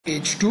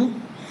H2,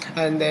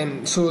 and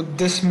then so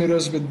this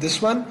mirrors with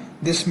this one,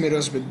 this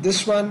mirrors with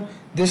this one,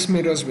 this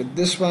mirrors with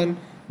this one,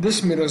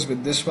 this mirrors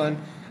with this one,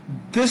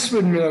 this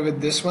would mirror with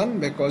this one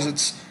because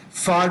it's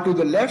far to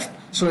the left,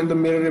 so in the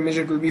mirror image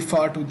it will be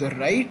far to the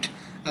right,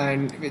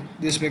 and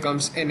this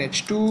becomes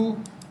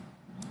NH2,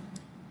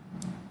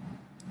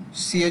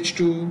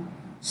 CH2,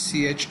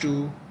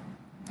 CH2,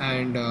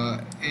 and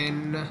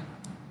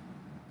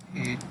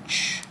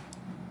NH2.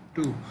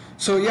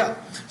 So yeah,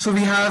 so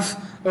we have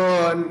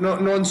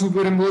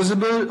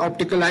non-superimposable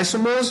optical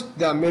isomers.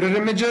 They are mirror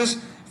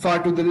images,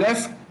 far to the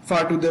left,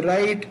 far to the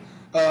right,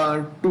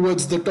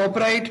 towards the top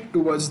right,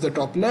 towards the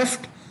top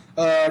left,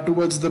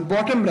 towards the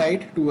bottom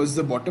right, towards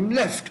the bottom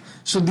left.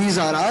 So these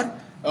are our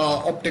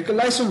optical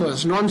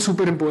isomers,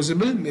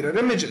 non-superimposable mirror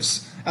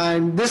images.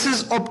 And this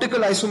is optical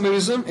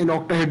isomerism in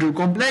octahedral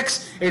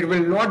complex. It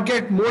will not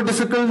get more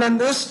difficult than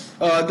this.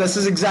 This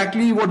is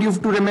exactly what you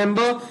have to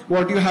remember,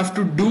 what you have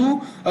to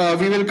do.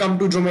 We will come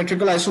to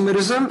geometrical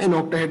isomerism in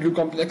octahedral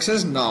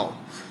complexes now.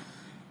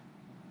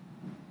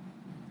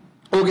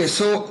 Okay,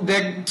 so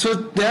there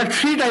are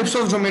three types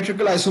of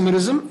geometrical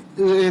isomerism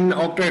in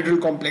octahedral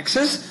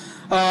complexes.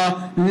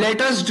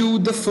 Let us do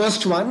the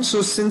first one.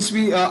 So since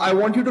I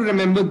want you to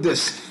remember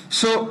this.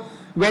 So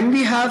when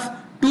we have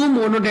two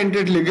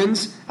monodentate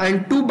ligands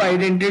and two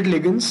bidentate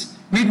ligands,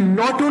 we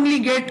not only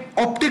get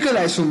optical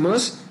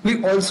isomers,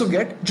 we also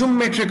get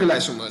geometrical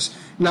isomers.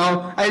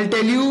 Now I'll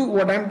tell you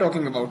what I'm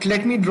talking about.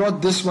 Let me draw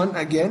this one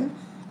again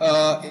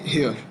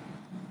here.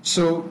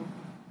 So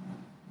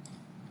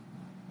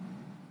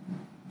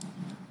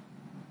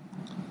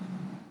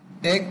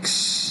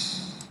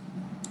X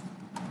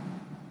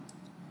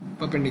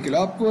perpendicular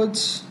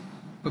upwards,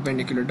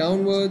 perpendicular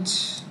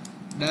downwards,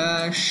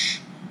 dash,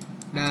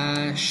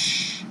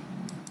 dash,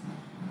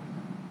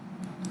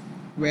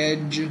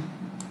 wedge,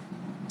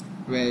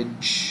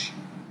 wedge.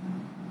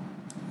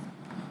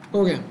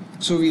 Okay,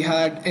 so we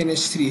had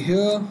NH3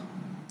 here,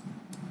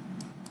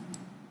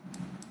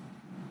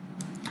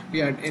 we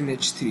had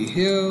NH3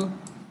 here,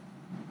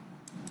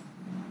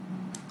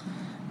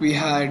 we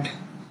had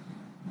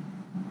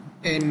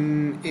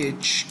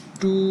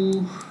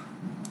NH2,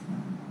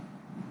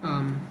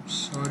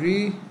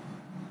 sorry,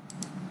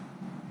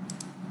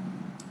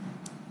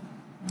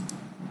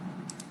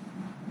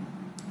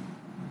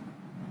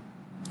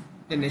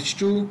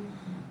 NH2,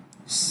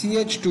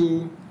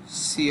 CH2,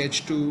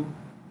 CH2,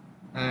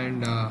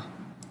 and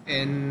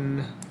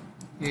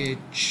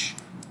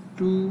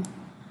NH2.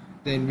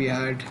 Then we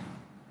had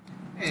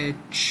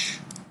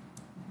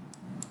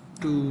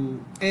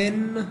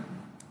H2N,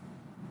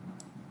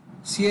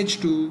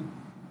 CH2,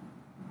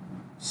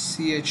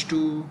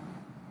 CH2,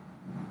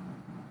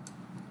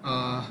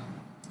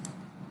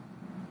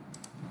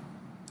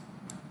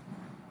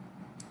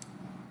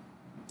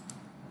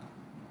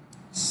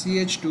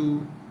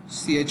 CH2,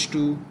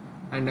 CH2,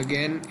 and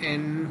again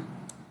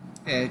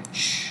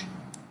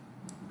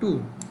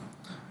NH2.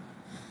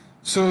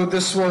 So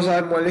this was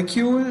our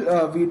molecule.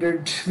 We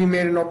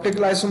made an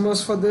optical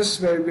isomers for this,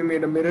 where we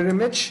made a mirror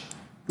image,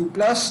 2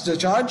 plus the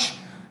charge.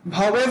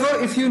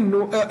 However, if you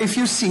know, if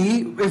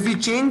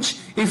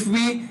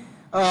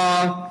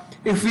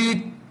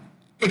we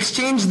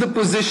exchange the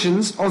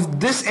positions of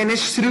this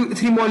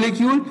NH3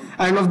 molecule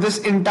and of this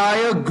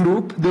entire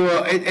group,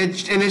 the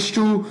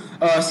NH2,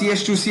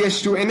 CH2,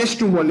 CH2,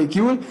 NH2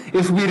 molecule,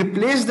 if we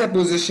replace their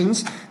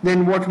positions,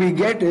 then what we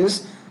get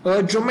is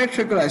a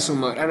geometrical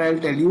isomer, and I'll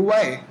tell you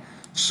why.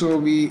 So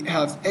we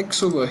have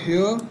X over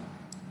here,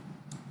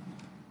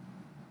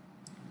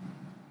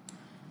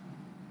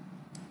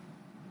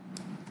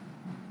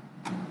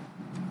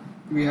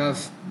 we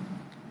have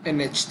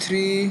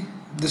NH3,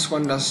 this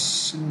one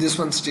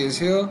stays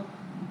here.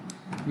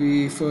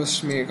 We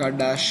first make our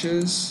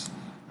dashes,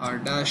 our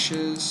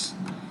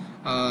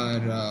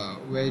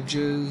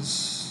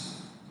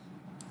wedges,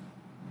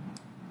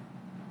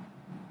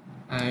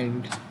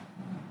 and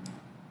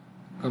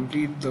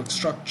complete the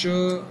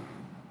structure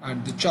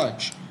at the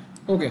charge.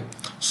 Okay,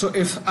 so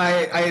if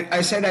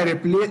I said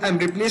I'm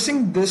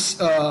replacing this,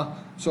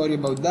 sorry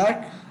about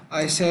that,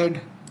 I said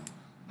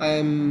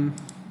I'm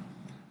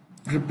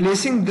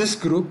replacing this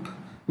group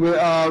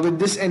with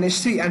this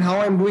NH3, and how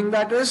I'm doing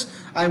that is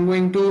I'm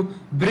going to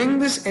bring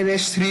this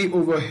NH3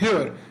 over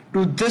here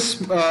to this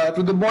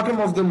to the bottom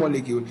of the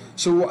molecule.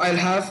 So I'll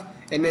have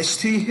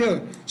NH3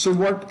 here. So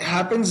what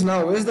happens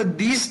now is that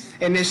these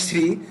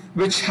NH3,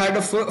 which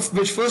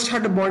first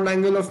had a bond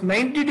angle of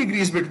 90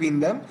 degrees between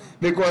them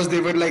because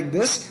they were like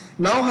this,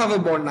 now have a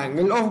bond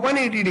angle of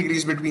 180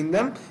 degrees between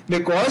them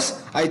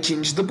because I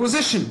changed the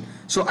position.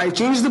 So I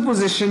changed the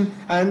position,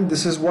 and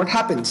this is what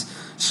happens.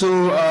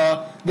 So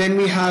then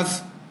we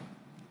have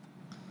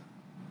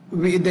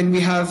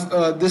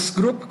this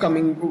group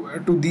coming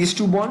to these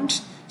two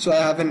bonds. So I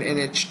have an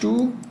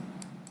NH2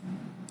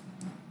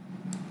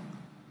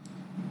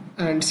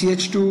 and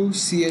CH2,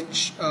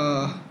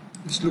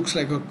 this looks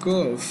like a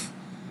curve.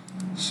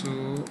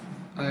 So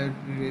I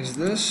erase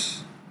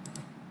this.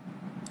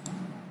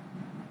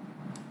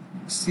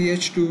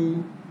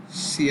 CH2,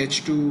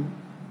 CH2,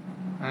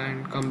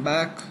 and come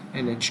back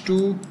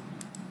NH2,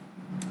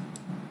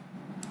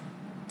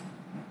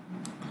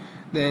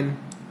 then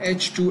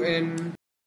H2N